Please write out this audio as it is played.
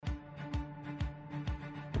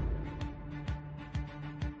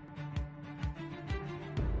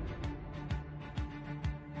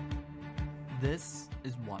This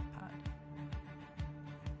is Wattpad.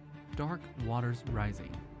 Dark Waters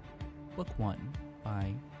Rising, Book 1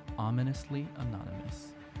 by Ominously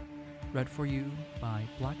Anonymous. Read for you by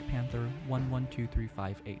Black Panther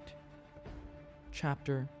 112358.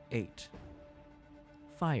 Chapter 8.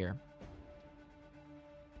 Fire.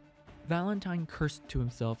 Valentine cursed to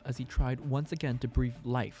himself as he tried once again to breathe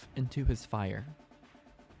life into his fire.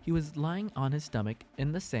 He was lying on his stomach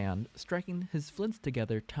in the sand, striking his flints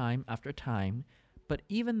together time after time, but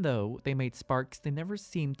even though they made sparks, they never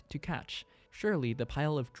seemed to catch. Surely the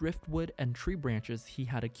pile of driftwood and tree branches he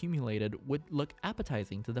had accumulated would look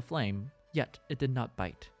appetizing to the flame, yet it did not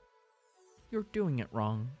bite. "You're doing it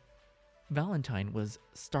wrong." Valentine was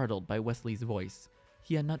startled by Wesley's voice.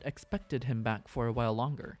 He had not expected him back for a while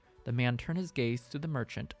longer. The man turned his gaze to the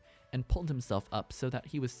merchant and pulled himself up so that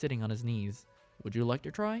he was sitting on his knees. "Would you like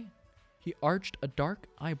to try?" He arched a dark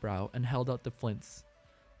eyebrow and held out the flints.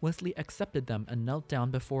 Wesley accepted them and knelt down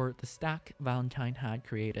before the stack Valentine had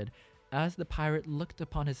created. As the pirate looked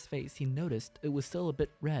upon his face, he noticed it was still a bit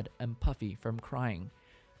red and puffy from crying.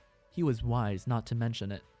 He was wise not to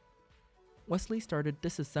mention it. Wesley started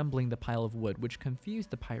disassembling the pile of wood, which confused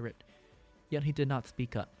the pirate, yet he did not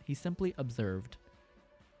speak up. He simply observed.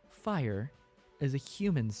 "Fire is a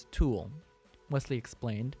human's tool," Wesley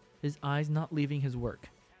explained, his eyes not leaving his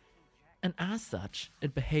work. "And as such,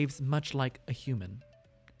 it behaves much like a human."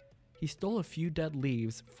 He stole a few dead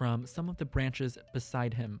leaves from some of the branches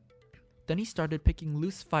beside him. Then he started picking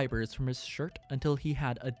loose fibers from his shirt until he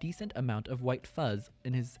had a decent amount of white fuzz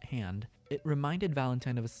in his hand. It reminded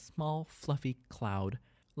Valentine of a small, fluffy cloud.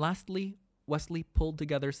 Lastly, Wesley pulled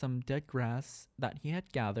together some dead grass that he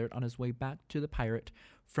had gathered on his way back to the pirate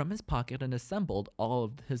from his pocket and assembled all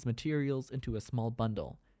of his materials into a small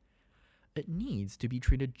bundle. "It needs to be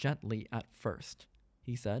treated gently at first,"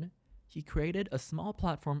 he said. He created a small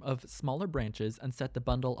platform of smaller branches and set the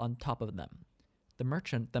bundle on top of them. The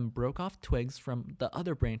merchant then broke off twigs from the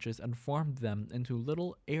other branches and formed them into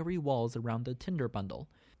little airy walls around the tinder bundle.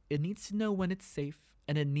 "It needs to know when it's safe,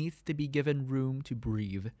 and it needs to be given room to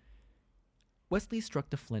breathe." Wesley struck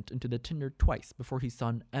the flint into the tinder twice before he saw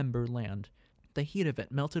an ember land. The heat of it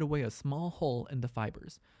melted away a small hole in the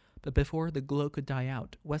fibers. But before the glow could die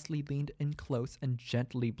out, Wesley leaned in close and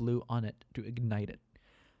gently blew on it to ignite it.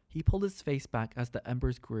 He pulled his face back as the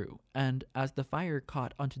embers grew, and as the fire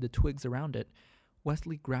caught onto the twigs around it,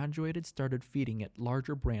 Wesley graduated started feeding it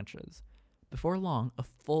larger branches. Before long, a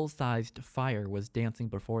full-sized fire was dancing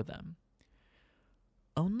before them.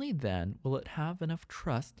 Only then will it have enough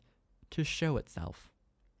trust to show itself.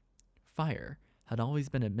 Fire had always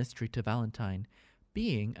been a mystery to Valentine,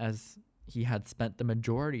 being as he had spent the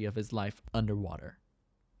majority of his life underwater.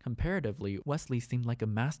 Comparatively, Wesley seemed like a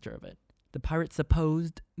master of it. The pirate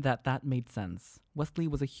supposed that made sense. Wesley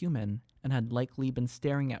was a human and had likely been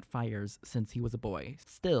staring at fires since he was a boy.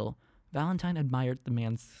 Still, Valentine admired the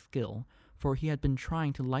man's skill, for he had been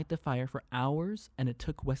trying to light the fire for hours and it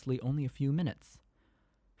took Wesley only a few minutes.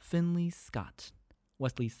 "Finley Scott,"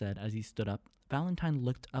 Wesley said as he stood up. Valentine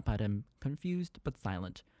looked up at him, confused but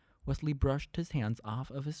silent. Wesley brushed his hands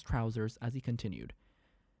off of his trousers as he continued.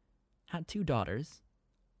 "Had 2 daughters.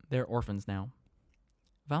 They're orphans now."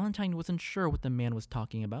 Valentine wasn't sure what the man was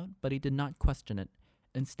talking about, but he did not question it.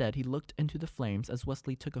 Instead, he looked into the flames as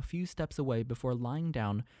Wesley took a few steps away before lying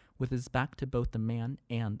down with his back to both the man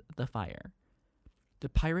and the fire. The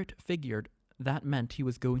pirate figured that meant he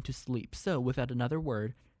was going to sleep, so without another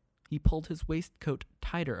word, he pulled his waistcoat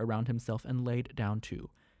tighter around himself and laid down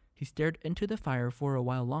too. He stared into the fire for a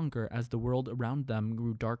while longer as the world around them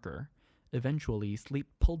grew darker. Eventually, sleep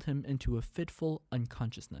pulled him into a fitful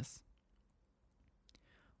unconsciousness.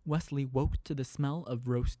 Wesley woke to the smell of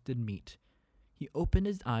roasted meat. He opened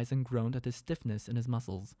his eyes and groaned at the stiffness in his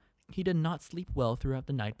muscles. He did not sleep well throughout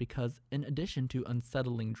the night because, in addition to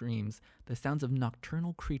unsettling dreams, the sounds of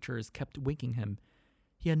nocturnal creatures kept waking him.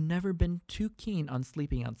 He had never been too keen on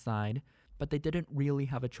sleeping outside, but they didn't really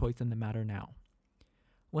have a choice in the matter now.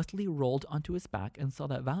 Wesley rolled onto his back and saw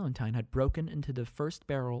that Valentine had broken into the first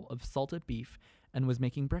barrel of salted beef and was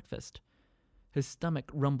making breakfast. His stomach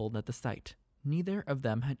rumbled at the sight. Neither of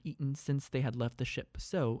them had eaten since they had left the ship,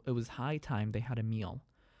 so it was high time they had a meal.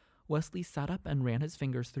 Wesley sat up and ran his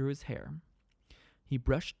fingers through his hair. He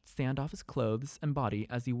brushed sand off his clothes and body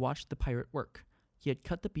as he watched the pirate work. He had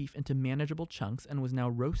cut the beef into manageable chunks and was now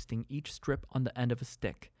roasting each strip on the end of a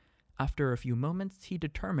stick. After a few moments, he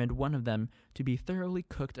determined one of them to be thoroughly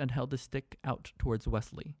cooked and held the stick out towards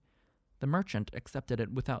Wesley. The merchant accepted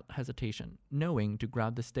it without hesitation, knowing to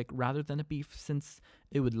grab the stick rather than the beef since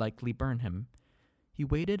it would likely burn him. He He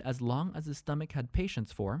waited as long as his stomach had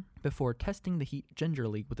patience for before testing the heat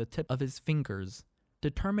gingerly with the tip of his fingers.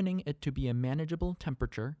 Determining it to be a manageable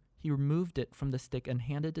temperature, he removed it from the stick and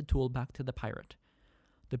handed the tool back to the pirate.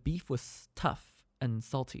 The beef was tough and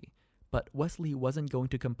salty, but Wesley wasn't going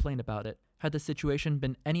to complain about it. Had the situation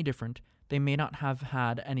been any different, they may not have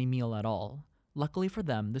had any meal at all. Luckily for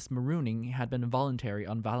them, this marooning had been voluntary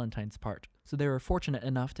on Valentine's part, so they were fortunate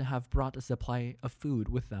enough to have brought a supply of food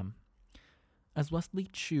with them. As Wesley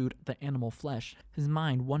chewed the animal flesh, his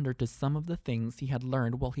mind wandered to some of the things he had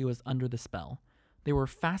learned while he was under the spell. They were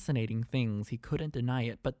fascinating things, he couldn't deny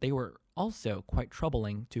it, but they were also quite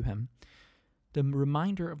troubling to him. The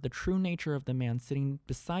reminder of the true nature of the man sitting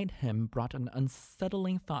beside him brought an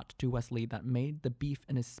unsettling thought to Wesley that made the beef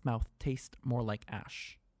in his mouth taste more like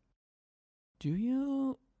ash. "Do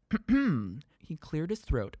you..." He cleared his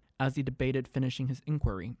throat as he debated finishing his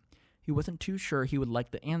inquiry. He wasn't too sure he would like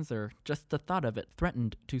the answer, just the thought of it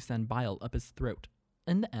threatened to send bile up his throat.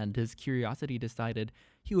 In the end, his curiosity decided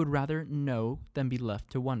he would rather know than be left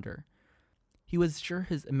to wonder. He was sure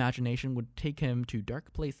his imagination would take him to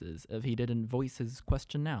dark places if he didn't voice his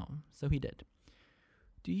question now, so he did.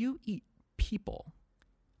 "Do you eat people?"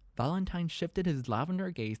 Valentine shifted his lavender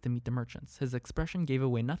gaze to meet the merchant's. His expression gave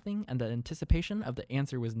away nothing, and the anticipation of the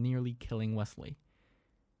answer was nearly killing Wesley.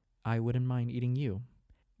 "I wouldn't mind eating you,"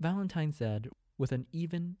 Valentine said with an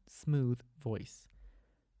even, smooth voice.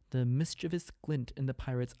 The mischievous glint in the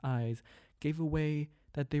pirate's eyes gave away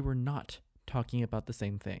that they were not talking about the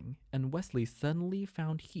same thing, and Wesley suddenly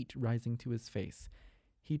found heat rising to his face.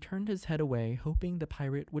 He turned his head away, hoping the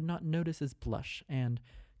pirate would not notice his blush, and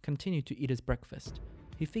continued to eat his breakfast.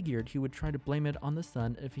 He figured he would try to blame it on the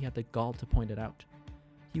sun if he had the gall to point it out.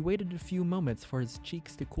 He waited a few moments for his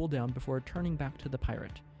cheeks to cool down before turning back to the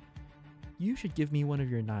pirate. "You should give me one of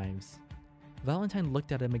your knives." Valentine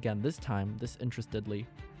looked at him again, this time disinterestedly.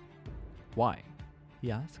 "Why?" he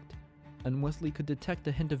asked, and Wesley could detect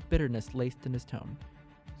a hint of bitterness laced in his tone.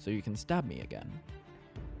 "So you can stab me again."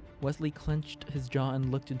 Wesley clenched his jaw and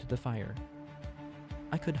looked into the fire.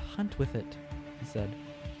 "I could hunt with it," he said,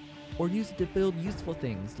 "or use it to build useful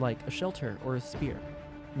things like a shelter or a spear."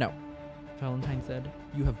 "No," Valentine said.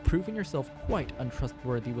 "You have proven yourself quite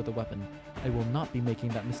untrustworthy with a weapon. I will not be making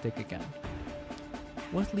that mistake again."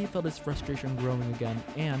 Wesley felt his frustration growing again,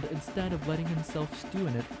 and instead of letting himself stew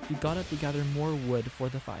in it, he got up to gather more wood for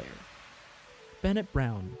the fire. "Bennett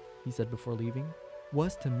Brown," he said before leaving,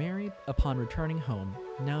 "was to marry upon returning home.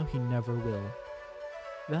 Now he never will."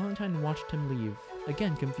 Valentine watched him leave,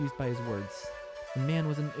 again confused by his words. The man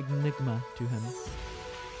was an enigma to him.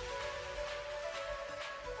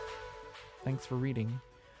 Thanks for reading.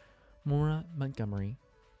 Maura Montgomery.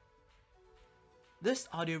 This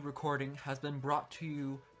audio recording has been brought to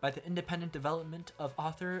you by the independent development of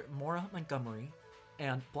author Maura Montgomery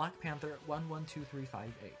and Black Panther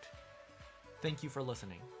 112358. Thank you for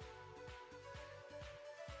listening.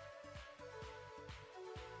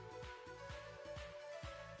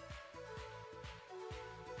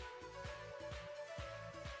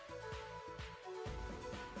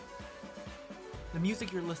 The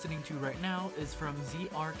music you're listening to right now is from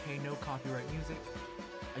ZRK No Copyright Music,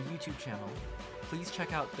 a YouTube channel. Please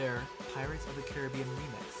check out their Pirates of the Caribbean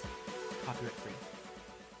remix, copyright free.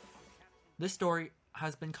 This story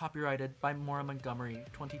has been copyrighted by Maura Montgomery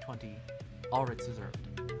 2020, all rights reserved.